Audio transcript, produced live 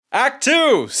Act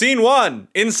 2, Scene 1,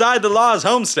 inside the Law's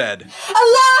homestead.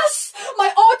 Alas! My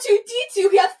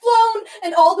R2-D2 he hath flown,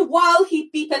 and all the while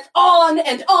he beepeth on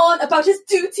and on about his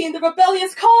duty in the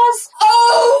rebellious cause.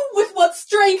 Oh, with what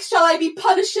strength shall I be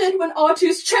punished when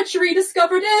R2's treachery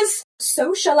discovered is?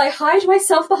 So shall I hide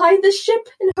myself behind this ship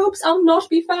in hopes I'll not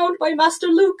be found by Master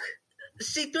Luke.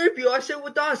 C-3PO, I said,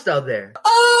 what dost thou there?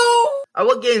 Oh! At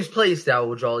what games playest thou,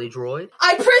 O jolly droid?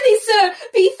 I prithee, sir,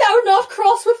 be thou not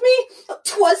cross with me.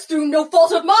 'Twas through no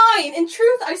fault of mine, in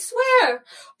truth I swear.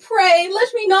 Pray, let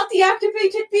me not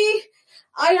deactivated be.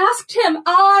 I asked him,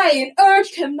 and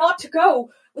urged him not to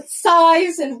go. With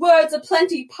sighs and words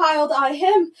aplenty piled I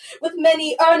him. With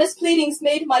many earnest pleadings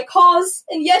made my cause,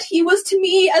 and yet he was to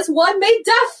me as one made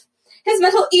deaf. His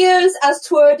metal ears, as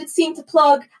 'twere, did seem to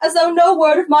plug, as though no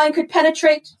word of mine could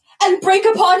penetrate, and break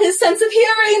upon his sense of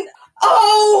hearing.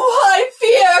 Oh, I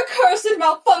fear cursed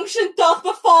malfunction doth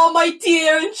befall my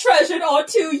dear and treasured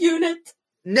R2 unit.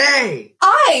 Nay!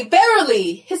 Aye,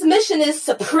 verily, his mission is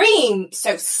supreme,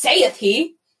 so saith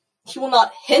he. He will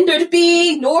not hindered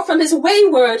be, nor from his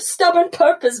wayward, stubborn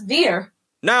purpose veer.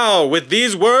 Now, with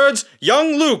these words,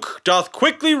 young Luke doth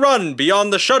quickly run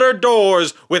beyond the shuttered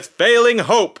doors with failing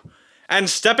hope. And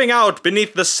stepping out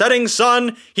beneath the setting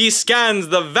sun, he scans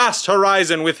the vast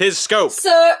horizon with his scope.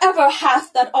 Sir, ever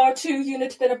hath that R2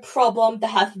 unit been a problem that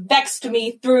hath vexed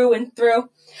me through and through.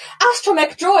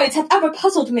 Astromech droids have ever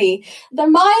puzzled me. Their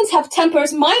minds have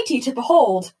tempers mighty to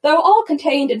behold, though all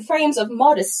contained in frames of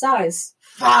modest size.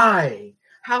 Fie!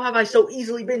 How have I so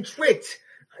easily been tricked?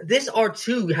 This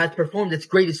R2 hath performed its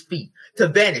greatest feat, to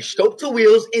vanish scope to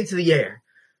wheels into the air.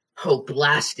 Oh,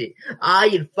 blast it. I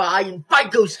and fight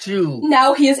goes too.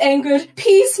 Now he is angered.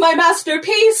 Peace, my master,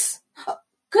 peace.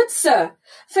 Good sir,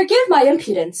 forgive my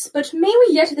impudence, but may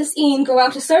we yet this e'en go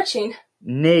out a-searching?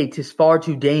 Nay, 'tis far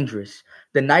too dangerous.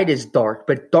 The night is dark,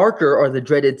 but darker are the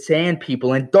dreaded sand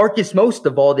people, and darkest most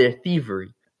of all their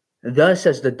thievery. Thus,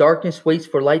 as the darkness waits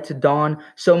for light to dawn,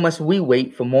 so must we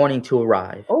wait for morning to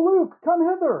arrive. O Luke, come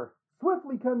hither!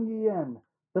 Swiftly come ye in.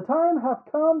 The time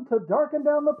hath come to darken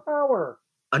down the power.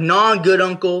 Anon, good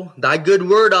uncle, thy good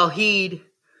word I'll heed.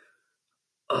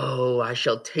 Oh, I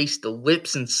shall taste the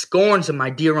whips and scorns of my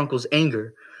dear uncle's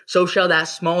anger. So shall that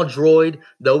small droid,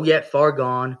 though yet far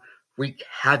gone, wreak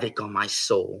havoc on my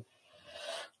soul.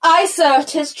 Aye, sir,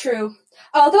 'tis true.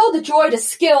 Although the droid is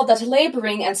skilled at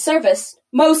labouring and service,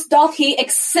 most doth he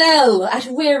excel at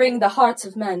wearing the hearts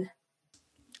of men.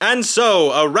 And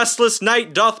so a restless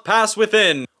night doth pass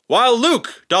within, while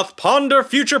Luke doth ponder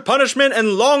future punishment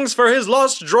and longs for his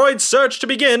lost droid search to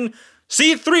begin.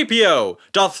 C-3PO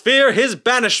doth fear his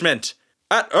banishment.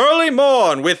 At early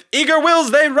morn with eager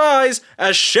wills they rise,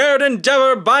 as shared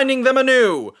endeavor binding them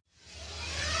anew.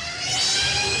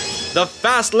 The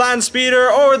fast land speeder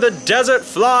o'er the desert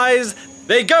flies.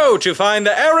 They go to find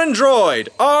the errand droid,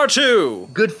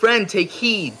 R2. Good friend, take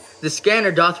heed. The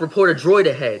scanner doth report a droid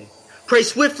ahead. Pray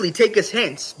swiftly take us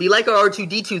hence. Belike our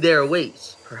R2-D2 there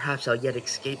awaits. Perhaps I'll yet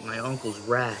escape my uncle's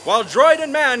wrath. While droid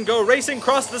and man go racing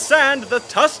across the sand, the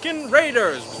Tusken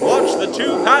Raiders watch the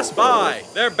two pass by.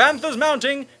 Their banthas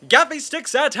mounting, gaffy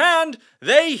sticks at hand,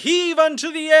 they heave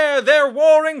unto the air their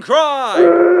warring cry.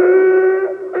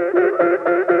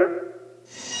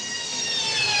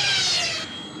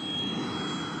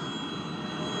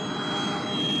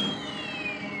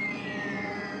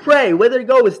 Pray, whither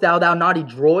goest thou, thou naughty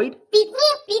droid? Beep,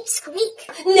 beep, beep, squeak.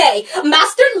 Nay,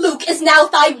 Master Luke is now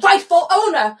thy rightful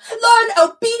owner. Learn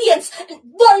obedience,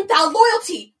 learn thou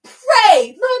loyalty.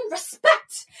 Pray, learn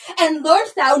respect, and learn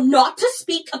thou not to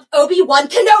speak of Obi-Wan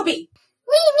Kenobi.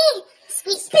 Me,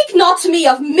 squeak. Speak not to me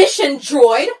of mission,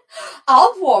 droid.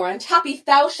 I'll warrant happy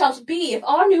thou shalt be if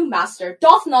our new master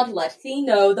doth not let thee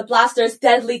know the blaster's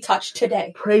deadly touch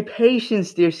today. Pray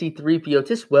patience, dear C-3PO,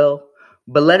 'tis well.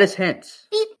 But let us hence.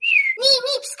 Beep,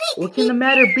 meep, squeak. What can the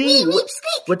matter be? Meep,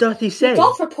 squeak. What doth he say?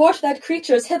 Doth report that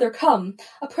creatures hither come,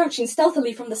 approaching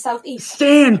stealthily from the southeast.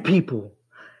 Stand, people!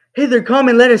 Hither come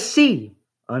and let us see.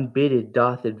 Unbidden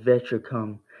doth adventure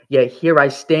come, yet here I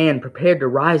stand, prepared to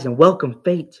rise and welcome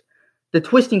fate. The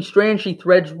twisting strand she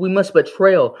threads we must but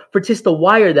trail, for 'tis the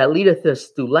wire that leadeth us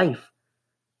through life.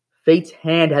 Fate's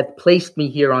hand hath placed me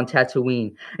here on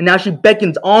Tatooine, and now she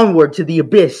beckons onward to the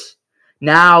abyss.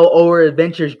 Now o'er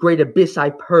adventure's great abyss I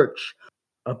perch,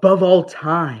 above all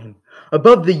time,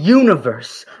 above the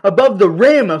universe, above the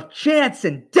rim of chance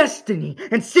and destiny,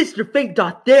 and sister fate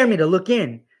doth dare me to look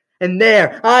in. And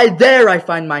there I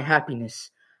find my happiness.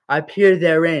 I peer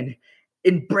therein,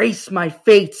 embrace my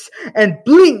fates, and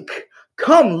blink,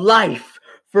 come life,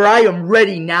 for I am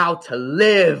ready now to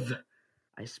live.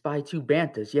 I spy two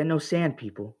banthas, yet no sand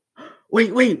people.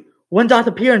 Wait, One doth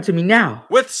appear unto me now.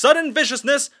 With sudden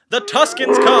viciousness, the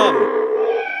Tuscans come.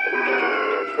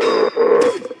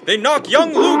 They knock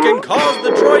young Luke and cause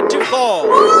the droid to fall.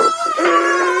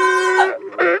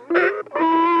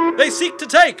 They seek to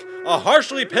take a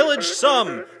harshly pillaged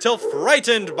sum, till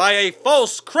frightened by a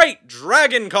false crate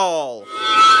dragon call.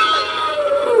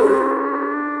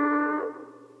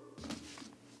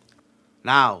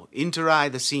 Now, enter I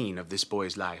the scene of this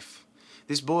boy's life.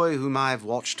 This boy whom I have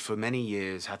watched for many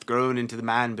years hath grown into the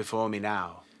man before me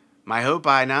now. My hope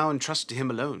I now entrust to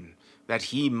him alone, that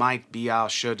he might be our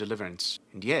sure deliverance.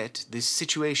 And yet, this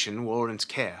situation warrants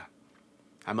care.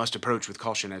 I must approach with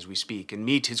caution as we speak, and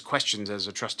meet his questions as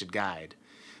a trusted guide.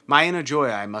 My inner joy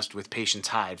I must with patience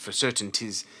hide, for certain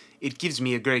it gives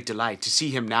me a great delight to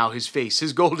see him now, his face,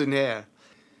 his golden hair.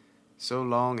 So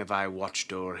long have I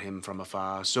watched o'er him from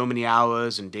afar, so many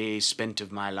hours and days spent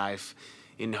of my life,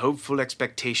 in hopeful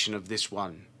expectation of this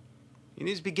one. In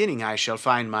his beginning I shall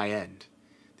find my end.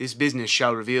 This business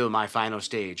shall reveal my final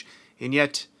stage, and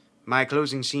yet my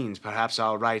closing scenes perhaps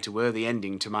I'll write a worthy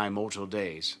ending to my mortal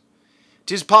days.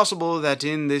 'Tis possible that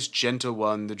in this gentle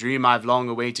one the dream I've long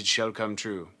awaited shall come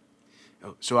true.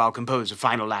 So I'll compose a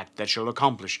final act that shall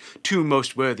accomplish two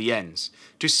most worthy ends,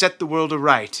 to set the world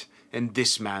aright and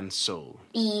this man's soul.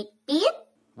 Beep, beep.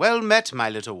 Well met, my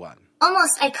little one.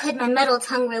 Almost I could my metal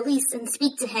tongue release and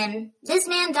speak to him. This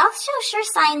man doth show sure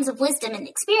signs of wisdom and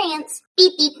experience.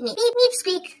 Beep, beep, meep, beep, meep,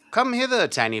 squeak. Come hither,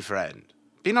 tiny friend.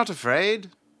 Be not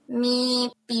afraid.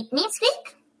 Meep, beep, meep,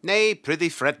 squeak. Nay, prithee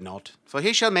fret not, for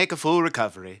he shall make a full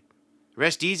recovery.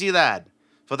 Rest easy, lad,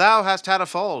 for thou hast had a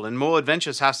fall, and more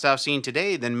adventures hast thou seen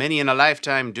today than many in a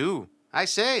lifetime do. I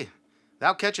say,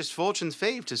 thou catchest fortune's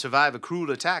fave to survive a cruel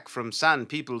attack from sand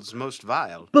peoples most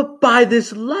vile. But by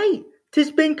this light,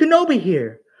 'tis Ben Kenobi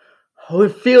here. Oh,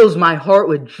 it fills my heart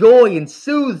with joy and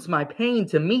soothes my pain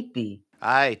to meet thee.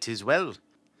 Aye, 'tis well.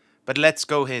 But let's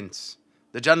go hence.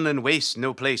 The Junland waste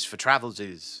no place for travels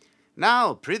is.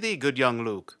 Now, prithee, good young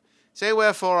Luke, say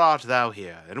wherefore art thou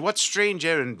here, and what strange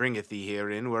errand bringeth thee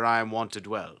herein where I am wont to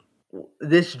dwell?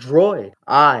 This droid,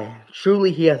 aye,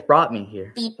 truly he hath brought me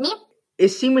here. Beep, meep. It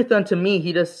seemeth unto me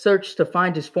he doth search to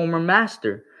find his former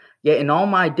master, yet in all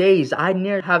my days I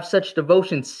ne'er have such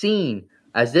devotion seen,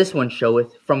 as this one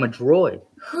showeth, from a droid.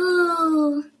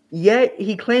 Who? Yet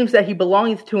he claims that he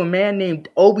belongeth to a man named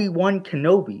Obi-Wan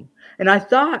Kenobi, and I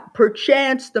thought,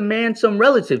 perchance, the man some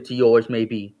relative to yours may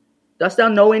be. Dost thou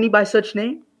know any by such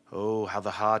name? Oh, how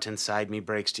the heart inside me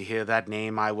breaks to hear that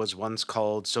name I was once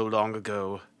called so long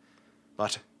ago.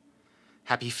 But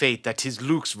happy fate that 'tis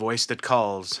Luke's voice that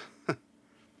calls.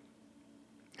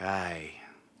 Aye,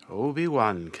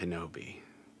 Obi-Wan Kenobi.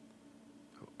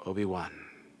 Obi-Wan.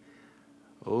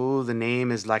 Oh, the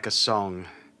name is like a song.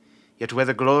 Yet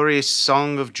whether glorious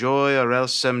song of joy or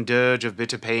else some dirge of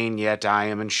bitter pain, yet I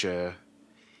am unsure.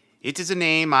 It is a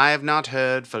name I have not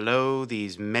heard for lo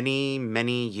these many,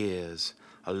 many years,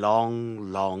 a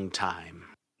long, long time.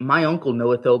 My uncle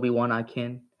knoweth Obi-Wan, I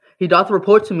ken. He doth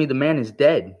report to me the man is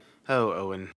dead. Oh,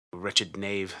 Owen, wretched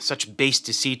knave, such base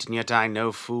deceit, and yet I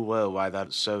know full well why thou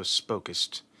so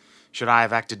spokest. Should I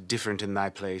have acted different in thy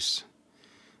place?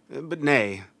 But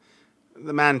nay,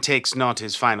 the man takes not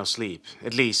his final sleep,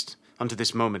 at least, unto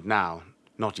this moment now,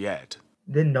 not yet.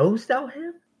 Then knowest thou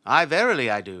him? Aye, verily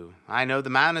I do. I know the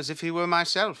man as if he were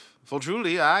myself. For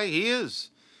truly, aye, he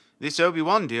is. This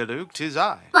Obi-Wan, dear Luke, 'tis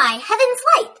I. By heaven's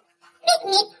light.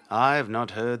 Meep, meep. I have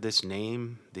not heard this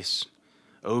name, this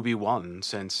Obi-Wan,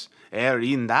 since ere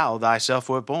e'en thou thyself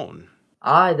wert born.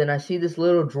 Aye, then I see this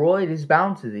little droid is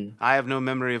bound to thee. I have no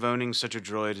memory of owning such a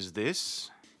droid as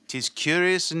this. 'Tis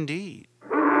curious indeed.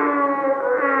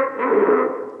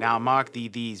 Now mark thee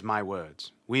these my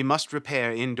words. We must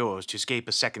repair indoors to escape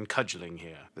a second cudgeling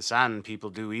here. The sand people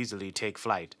do easily take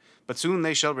flight, but soon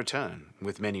they shall return,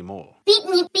 with many more. Beep,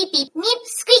 meep, beep, beep, meep,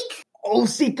 squeak. Oh,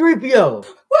 C-3PO!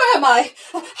 Where am I?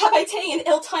 Have I taken an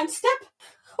ill-timed step?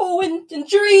 Oh, in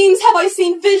dreams have I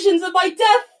seen visions of my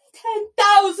death.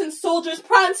 10,000 soldiers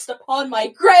pranced upon my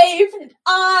grave, and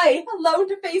I, alone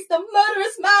to face the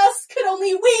murderous mass, could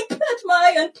only weep at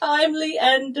my untimely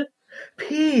end.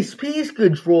 Peace, peace,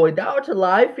 good droid. Thou art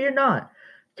alive, fear not.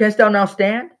 Canst thou now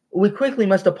stand? We quickly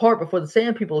must depart before the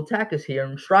sand people attack us here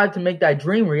and strive to make thy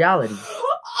dream reality.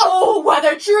 Oh,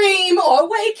 whether dream or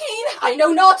waking, I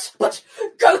know not, but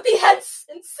go thee hence,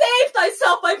 and save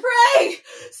thyself, I pray!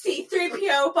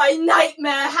 C-3PO by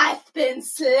nightmare hath been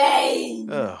slain!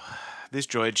 Oh, this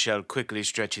droid shall quickly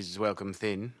stretch his welcome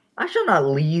thin. I shall not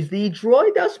leave thee,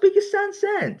 droid. Thou speakest sound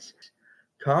sense.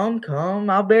 Come,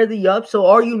 I'll bear thee up, so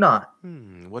are you not.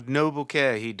 What noble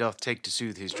care he doth take to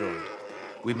soothe his droid.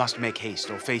 We must make haste,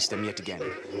 or face them yet again.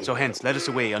 So hence, let us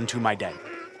away unto my den.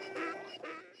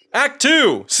 Act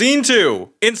 2, Scene 2,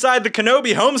 inside the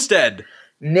Kenobi homestead.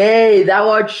 Nay, thou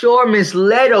art sure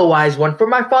misled, O wise one, for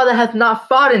my father hath not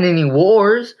fought in any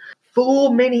wars.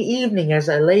 Full many evening as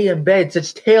I lay in bed,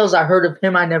 such tales I heard of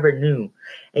him I never knew.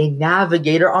 A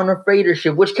navigator on a freighter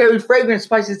ship, which carried fragrant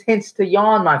spices hence to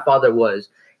yon my father was.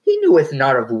 He kneweth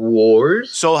not of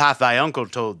wars. So hath thy uncle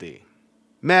told thee.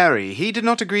 Mary, he did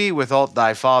not agree with aught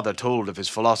thy father told of his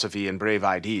philosophy and brave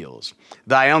ideals.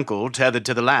 Thy uncle, tethered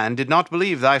to the land, did not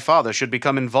believe thy father should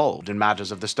become involved in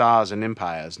matters of the stars and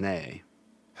empires, nay.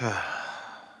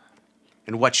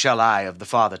 And what shall I of the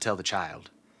father tell the child?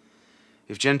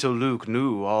 If gentle Luke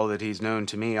knew all that he's known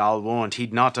to me, I'll warrant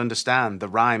he'd not understand the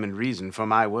rhyme and reason for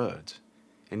my words.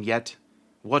 And yet,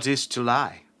 what is to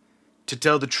lie? To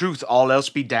tell the truth, all else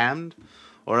be damned?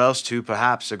 Or else to,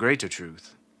 perhaps, a greater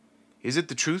truth? Is it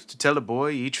the truth to tell a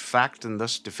boy each fact and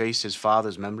thus deface his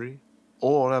father's memory?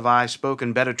 Or have I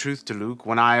spoken better truth to Luke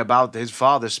when I about his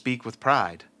father speak with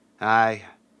pride? Aye,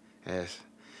 yes,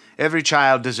 every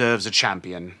child deserves a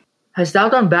champion. Hast thou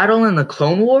done battle in the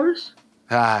Clone Wars?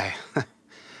 Aye,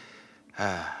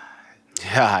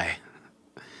 aye.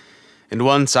 And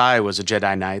once I was a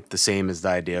Jedi Knight, the same as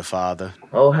thy dear father.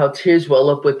 Oh, how tears well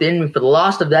up within me for the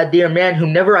loss of that dear man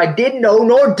whom never I did know,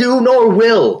 nor do, nor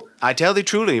will. I tell thee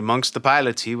truly, amongst the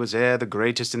pilots he was e'er the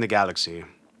greatest in the galaxy.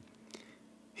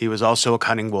 He was also a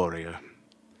cunning warrior.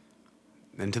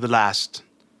 And to the last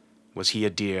was he a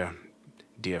dear,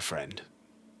 dear friend.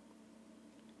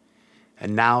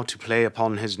 And now to play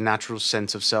upon his natural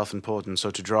sense of self-importance,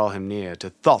 or to draw him near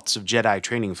to thoughts of Jedi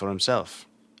training for himself.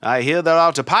 I hear thou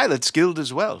art a pilot skilled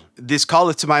as well. This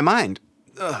calleth to my mind.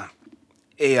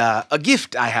 A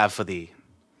gift I have for thee.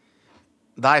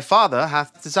 Thy father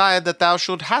hath desired that thou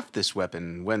shouldst have this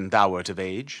weapon when thou wert of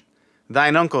age.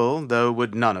 Thine uncle, though,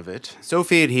 would none of it. So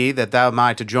feared he that thou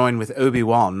might join with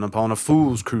Obi-Wan upon a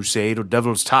fool's crusade or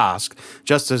devil's task,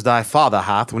 just as thy father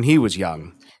hath when he was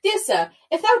young. Dear sir,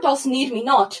 if thou dost need me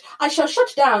not, I shall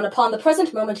shut down upon the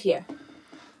present moment here.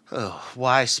 Oh,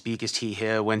 why speakest he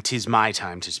here when 'tis my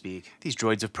time to speak? These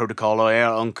droids of protocol are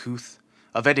e'er uncouth.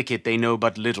 Of etiquette they know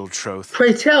but little troth.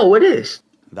 Pray tell, what is?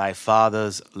 Thy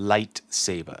father's light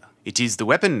saber. It is the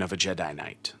weapon of a Jedi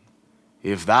Knight.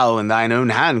 If thou in thine own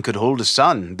hand could hold a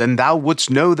son, then thou wouldst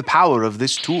know the power of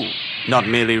this tool. Not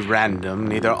merely random,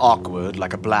 neither awkward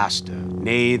like a blaster.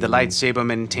 Nay, the lightsaber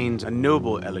maintains a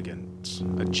noble elegance,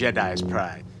 a Jedi's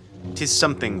pride. 'Tis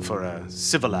something for a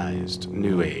civilized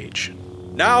new age.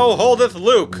 Now holdeth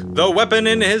Luke the weapon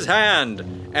in his hand,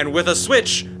 and with a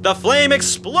switch the flame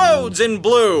explodes in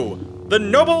blue. The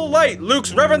noble light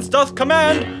Luke's reverence doth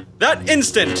command, that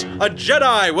instant a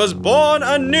Jedi was born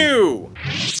anew.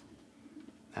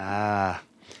 Ah,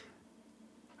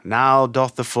 now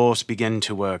doth the Force begin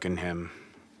to work in him.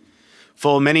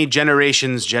 For many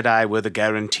generations Jedi were the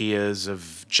guaranteers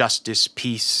of justice,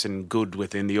 peace, and good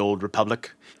within the old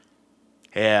Republic.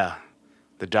 Ere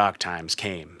the dark times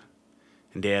came,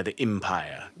 and ere the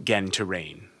Empire gan to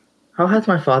reign. How hath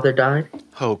my father died?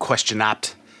 Oh, question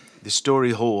apt. The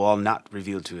story whole I'll not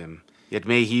reveal to him, yet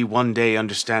may he one day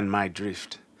understand my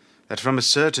drift. That from a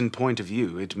certain point of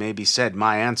view it may be said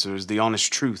my answer is the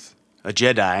honest truth. A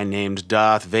Jedi named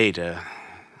Darth Vader,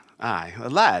 aye, a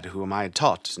lad whom I had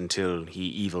taught until he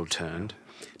evil turned,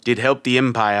 did help the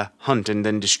Empire hunt and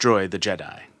then destroy the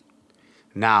Jedi.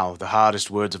 Now the hardest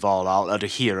words of all I'll utter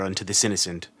here unto this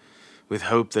innocent, with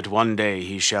hope that one day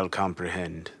he shall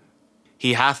comprehend.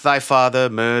 He hath thy father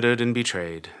murdered and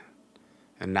betrayed,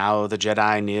 and now the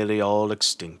Jedi nearly all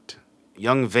extinct.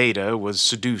 Young Vader was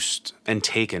seduced and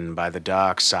taken by the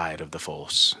dark side of the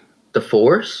Force. The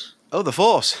Force? Oh, the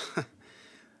Force.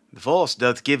 The Force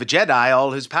doth give a Jedi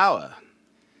all his power.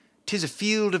 'Tis a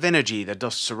field of energy that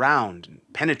doth surround and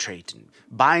penetrate and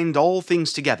bind all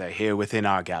things together here within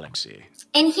our galaxy.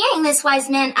 In hearing this, wise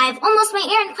man, I've almost my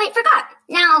errand quite forgot.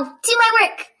 Now, to my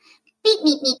work. Beep,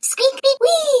 meep, meep, squeak, beep,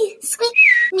 wee, squeak,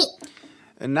 meep.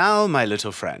 And now, my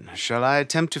little friend, shall I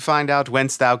attempt to find out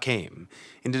whence thou came,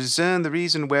 and to discern the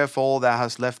reason wherefore thou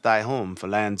hast left thy home for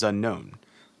lands unknown,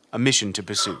 a mission to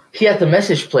pursue. He hath the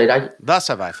message plate. Thus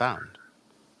have I found.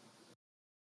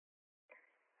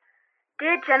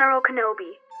 Dear General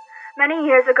Kenobi, many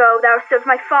years ago thou served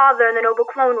my father in the noble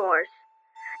Clone Wars.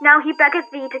 Now he beggeth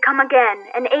thee to come again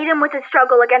and aid him with his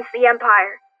struggle against the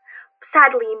Empire.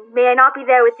 Sadly, may I not be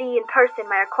there with thee in person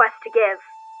my request to give.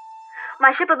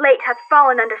 My ship of late hath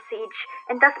fallen under siege,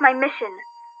 and thus my mission,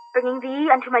 bringing thee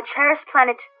unto my cherished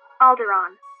planet,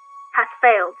 Alderaan, hath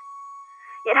failed.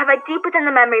 Yet have I deep within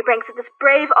the memory banks of this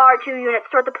brave R2 unit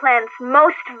stored the plans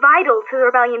most vital to the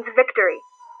rebellion's victory.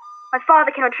 My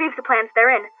father can retrieve the plans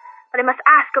therein, but I must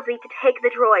ask of thee to take the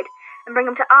droid and bring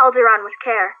him to Alderaan with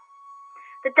care.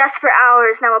 The desperate hour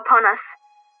is now upon us.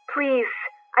 Please,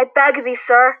 I beg thee,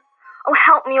 sir. Oh,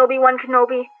 help me, Obi-Wan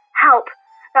Kenobi. Help.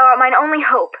 Thou art mine only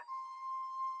hope.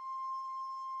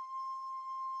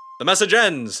 The message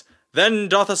ends. Then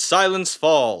doth a silence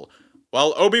fall.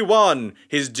 While Obi-Wan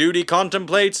his duty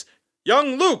contemplates,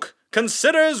 young Luke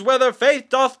considers whether faith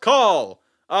doth call.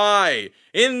 Aye,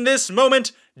 in this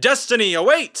moment destiny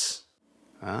awaits.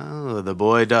 Oh, the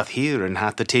boy doth hear and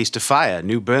hath the taste of fire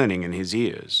new burning in his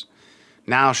ears.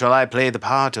 Now shall I play the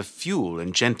part of fuel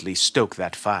and gently stoke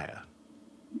that fire.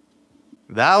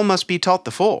 Thou must be taught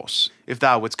the Force, if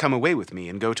thou wouldst come away with me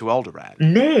and go to Alderaan.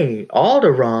 Nay,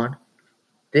 Alderaan.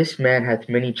 This man hath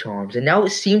many charms, and now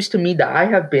it seems to me that I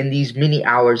have been these many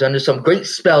hours under some great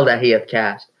spell that he hath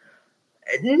cast.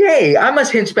 Nay, I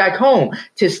must hence back home.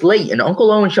 'Tis late, and Uncle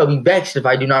Owen shall be vexed if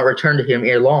I do not return to him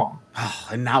ere long.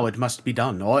 And now it must be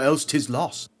done, or else 'tis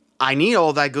lost. I need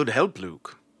all thy good help,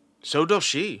 Luke. So doth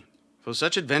she. For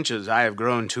such adventures I have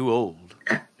grown too old.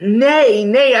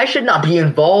 Nay, I should not be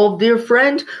involved, dear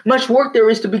friend. Much work there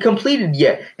is to be completed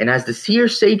yet, and as the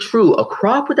seers say true, a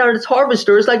crop without its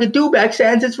harvester is like a dewback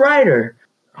sans its rider.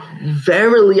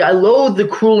 Verily, I loathe the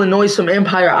cruel and noisome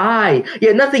empire,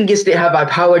 yet nothing gets to have I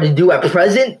power to do at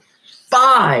present.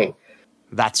 Fie!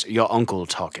 That's your uncle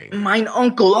talking. Mine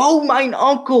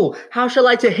uncle! How shall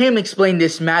I to him explain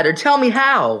this matter? Tell me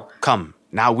how. Come,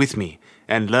 now with me,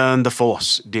 and learn the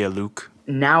Force, dear Luke.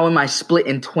 Now am I split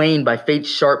in twain by fate's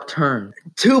sharp turn.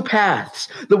 Two paths,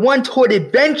 the one toward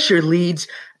adventure leads,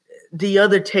 the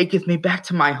other taketh me back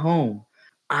to my home.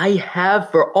 I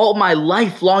have for all my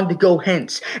life longed to go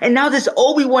hence, and now this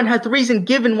Obi-Wan hath reason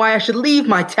given why I should leave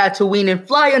my Tatooine and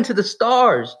fly unto the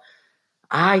stars.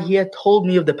 He hath told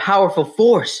me of the powerful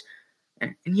Force,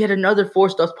 and yet another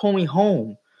Force doth pull me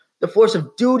home, the Force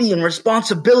of duty and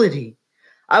responsibility.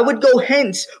 I would go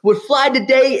hence, would fly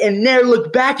today, and ne'er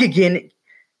look back again,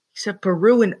 except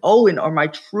Peru and Owen are my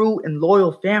true and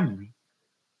loyal family.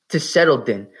 'Tis settled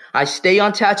then. I stay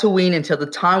on Tatooine until the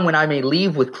time when I may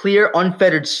leave with clear,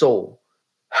 unfettered soul.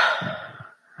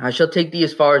 I shall take thee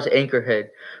as far as Anchorhead.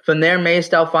 From there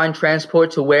mayest thou find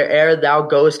transport to where'er thou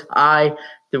goest,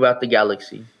 throughout the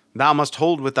galaxy. Thou must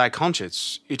hold with thy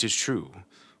conscience, it is true.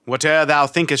 Whate'er thou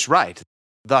thinkest right,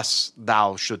 thus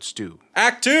thou shouldst do.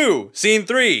 Act 2, Scene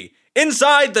 3,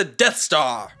 Inside the Death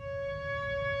Star.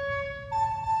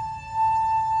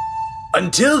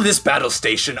 Until this battle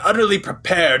station utterly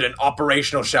prepared and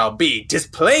operational shall be, 'tis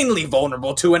plainly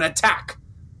vulnerable to an attack.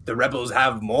 The rebels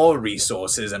have more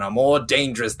resources and are more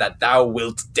dangerous than thou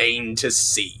wilt deign to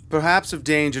see. Perhaps of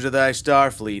danger to thy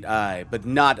Starfleet, but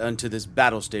not unto this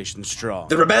battle station strong.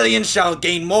 The rebellion shall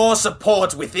gain more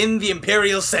support within the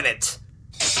Imperial Senate.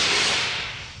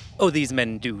 Oh, these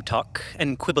men do talk,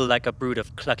 and quibble like a brood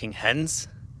of clucking hens.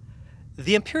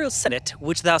 The Imperial Senate,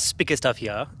 which thou speakest of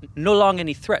here, no long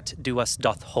any threat do us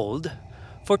doth hold.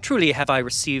 For truly have I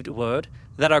received word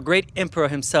that our great Emperor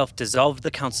himself dissolved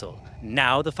the council.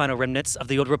 Now the final remnants of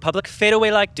the old Republic fade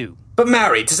away like dew. But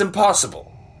marry, 'tis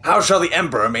impossible. How shall the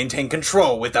Emperor maintain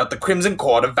control without the Crimson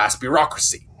Court of vast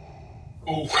bureaucracy?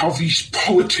 Oh, how these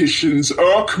politicians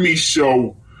irk me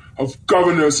so! Of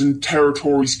governors and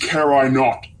territories care I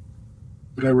not,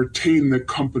 but I retain their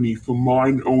company for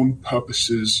mine own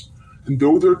purposes, and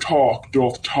though their talk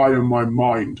doth tire my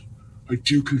mind, I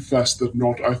do confess that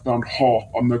not I found half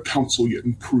on their counsel yet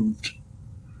improved.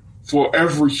 For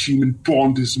every human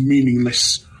bond is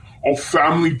meaningless, all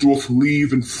family doth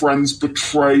leave, and friends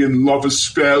betray, and lovers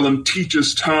fail, and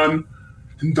teachers turn,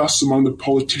 and thus among the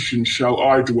politicians shall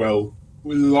I dwell,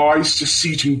 where lies,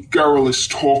 deceit, and garrulous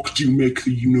talk do make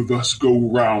the universe go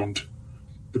round.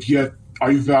 But yet,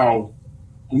 I vow,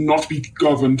 will not be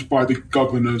governed by the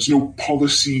governors, no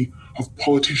policy of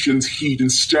politicians heed.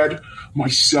 Instead,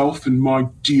 myself and my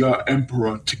dear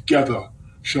Emperor together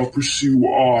shall pursue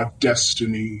our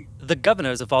destiny. The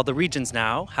governors of all the regions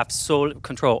now have sole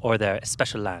control o'er their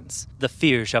special lands. The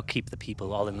fear shall keep the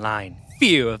people all in line.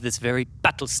 Fear of this very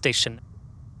battle station.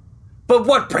 But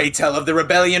what, pray tell, of the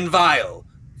rebellion vile?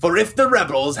 For if the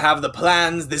rebels have the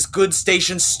plans this good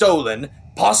station stolen,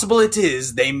 possible it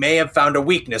is they may have found a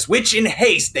weakness, which in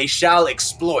haste they shall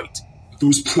exploit.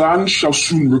 Those plans shall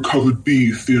soon recovered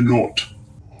be, fear not.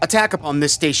 Attack upon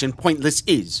this station pointless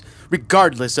is,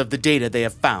 regardless of the data they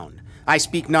have found. I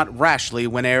speak not rashly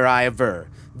whene'er I aver.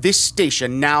 This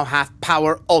station now hath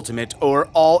power ultimate o'er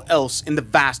all else in the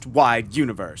vast wide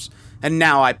universe. And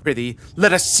now, I prithee,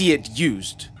 let us see it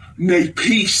used. Nay,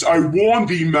 peace, I warn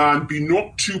thee, man, be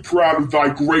not too proud of thy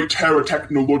great terror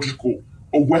technological,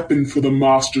 a weapon for the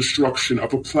mass destruction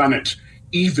of a planet,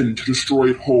 even to destroy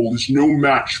it whole, is no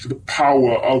match for the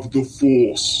power of the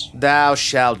Force. Thou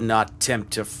shalt not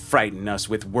tempt to frighten us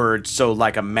with words so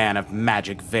like a man of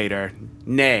magic, Vader.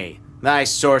 Nay, thy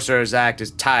sorcerer's act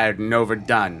is tired and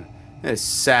overdone. This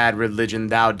sad religion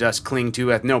thou dost cling to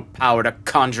hath no power to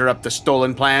conjure up the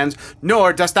stolen plans,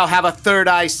 nor dost thou have a third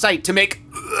eye sight to make...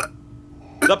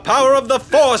 The power of the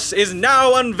Force is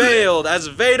now unveiled as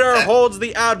Vader holds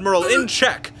the Admiral in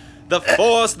check. The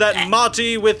Force that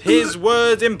Marty with his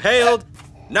words impaled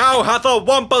now hath a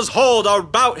wampa's hold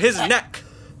about his neck.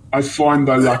 I find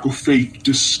thy lack of faith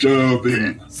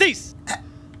disturbing. Cease!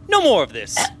 No more of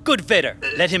this. Good Vader,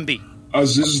 let him be.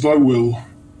 As is thy will.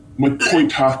 My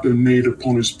point hath been made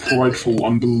upon his prideful,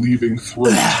 unbelieving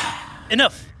throat.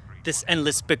 Enough! This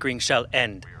endless bickering shall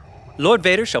end. Lord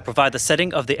Vader shall provide the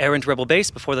setting of the errant rebel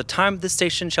base before the time this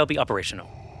station shall be operational.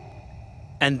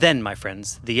 And then, my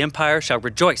friends, the Empire shall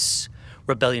rejoice.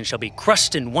 Rebellion shall be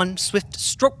crushed in one swift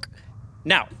stroke.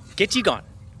 Now, get ye gone.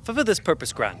 Fulfill this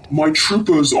purpose grand. My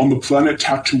troopers on the planet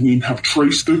Tatooine have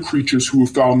traced the creatures who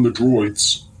have found the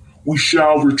droids. We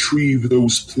shall retrieve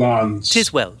those plans.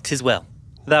 'Tis well, 'tis well.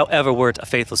 Thou ever wert a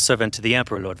faithful servant to the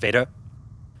Emperor, Lord Vader.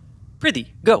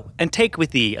 Prithee, go, and take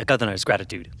with thee a governor's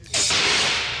gratitude.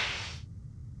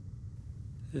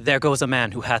 There goes a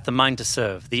man who hath the mind to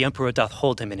serve. The Emperor doth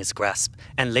hold him in his grasp,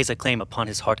 and lays a claim upon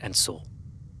his heart and soul.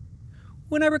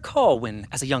 When I recall when,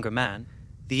 as a younger man,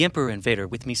 the Emperor and Vader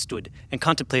with me stood and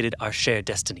contemplated our shared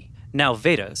destiny. Now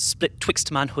Vader, split twixt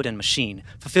manhood and machine,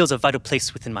 fulfills a vital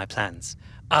place within my plans.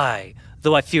 Aye,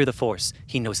 though I fear the Force,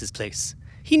 he knows his place.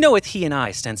 He knoweth he and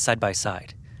I stand side by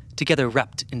side, together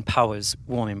wrapped in power's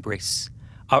warm embrace.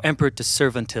 Our Emperor to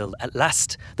serve until, at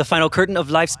last, the final curtain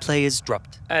of life's play is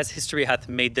dropped. As history hath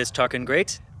made this Tarkin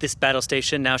great, this battle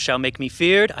station now shall make me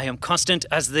feared. I am constant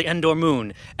as the Endor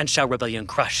moon, and shall rebellion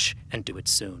crush, and do it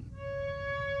soon.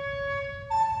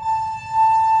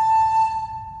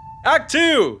 Act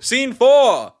 2, Scene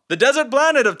 4, the desert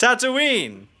planet of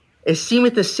Tatooine. It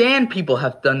seemeth the sand people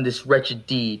have done this wretched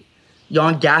deed.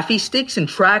 Yon gaffy sticks and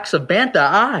tracks of bantha,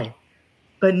 aye.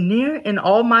 But ne'er in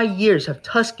all my years have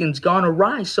Tuscans gone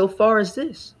awry so far as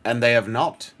this. And they have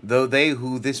not, though they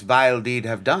who this vile deed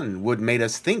have done would made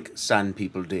us think sand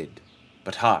people did.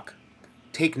 But hark,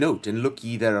 take note and look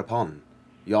ye thereupon.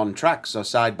 Yon tracks are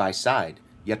side by side,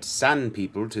 yet sand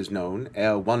people 'tis known,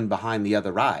 ere one behind the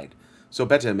other ride. So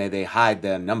better may they hide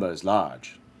their numbers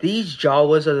large. These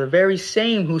Jawas are the very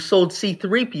same who sold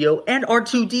C-3PO and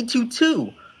R2-D2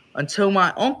 too, until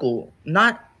my uncle,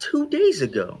 not 2 days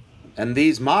ago. And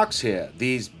these marks here,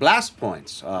 these blast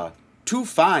points, are too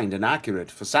fine and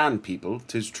accurate for sand people,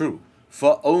 'tis true.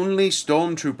 For only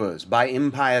stormtroopers, by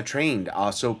Empire trained,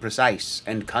 are so precise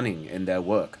and cunning in their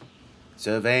work.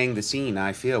 Surveying the scene,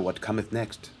 I fear what cometh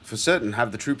next. For certain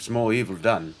have the troops more evil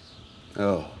done.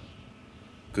 Oh,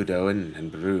 good Owen and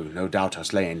Beru, no doubt are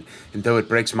slain, and though it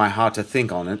breaks my heart to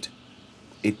think on it,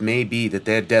 it may be that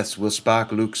their deaths will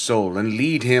spark Luke's soul and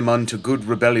lead him unto good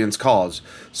rebellion's cause,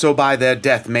 so by their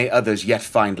death may others yet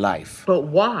find life. But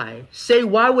why? Say,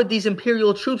 why would these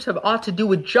Imperial troops have aught to do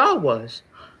with Jawas?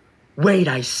 Wait,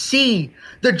 I see!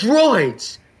 The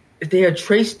droids! If they had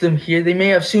traced them here, they may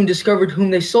have soon discovered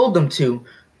whom they sold them to,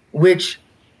 which,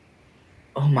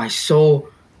 oh my soul,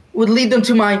 would lead them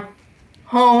to my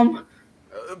home.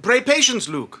 Pray patience,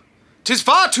 Luke. 'Tis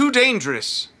far too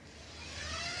dangerous.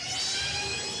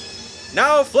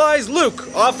 Now flies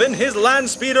Luke off in his land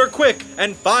speeder quick,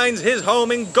 and finds his home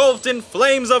engulfed in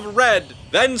flames of red.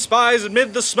 Then spies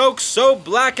amid the smoke so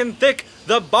black and thick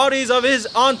the bodies of his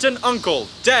aunt and uncle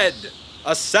dead.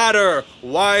 A sadder,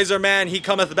 wiser man he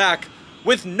cometh back,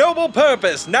 with noble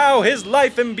purpose now his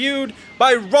life imbued.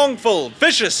 By wrongful,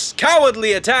 vicious,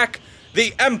 cowardly attack,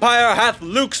 the Empire hath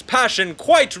Luke's passion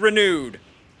quite renewed.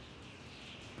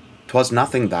 'Twas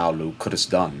nothing thou, Luke,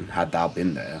 couldst done, had thou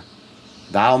been there.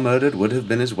 Thou murdered would have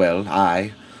been as well,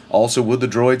 aye. Also would the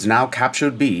droids now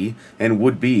captured be, and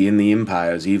would be in the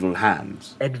Empire's evil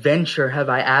hands. Adventure have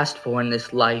I asked for in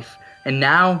this life, and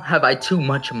now have I too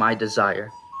much of my desire.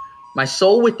 My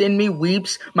soul within me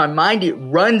weeps, my mind it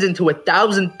runs into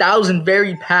 1,000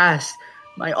 varied paths.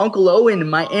 My Uncle Owen and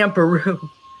my Aunt Beru,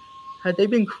 had they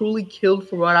been cruelly killed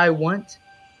for what I want?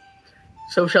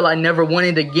 So shall I never want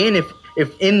it again if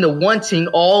in the wanting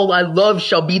all I love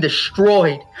shall be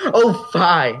destroyed. Oh,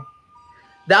 fie!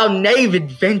 Thou knave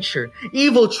adventure,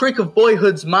 evil trick of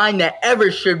boyhood's mind that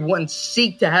ever should one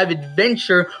seek to have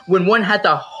adventure when one hath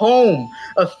a home,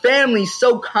 a family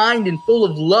so kind and full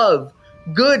of love,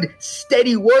 good,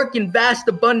 steady work and vast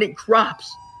abundant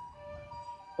crops.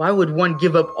 Why would one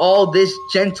give up all this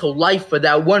gentle life for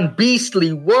that one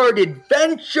beastly word,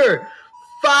 adventure?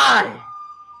 Fie!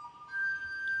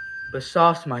 But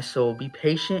soft, my soul, be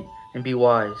patient and be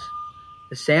wise.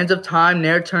 The sands of time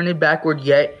ne'er turned backward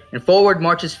yet, and forward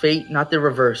marches fate, not the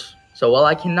reverse. So while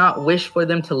I cannot wish for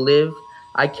them to live,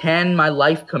 I can my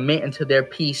life commit unto their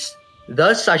peace.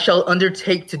 Thus I shall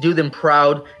undertake to do them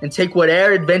proud, and take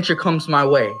whate'er adventure comes my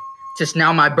way. 'Tis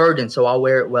now my burden, so I'll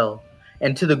wear it well,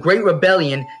 and to the great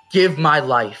rebellion give my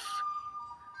life.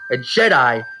 A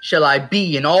Jedi shall I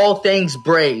be in all things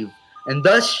brave, and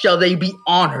thus shall they be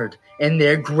honored in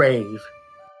their grave.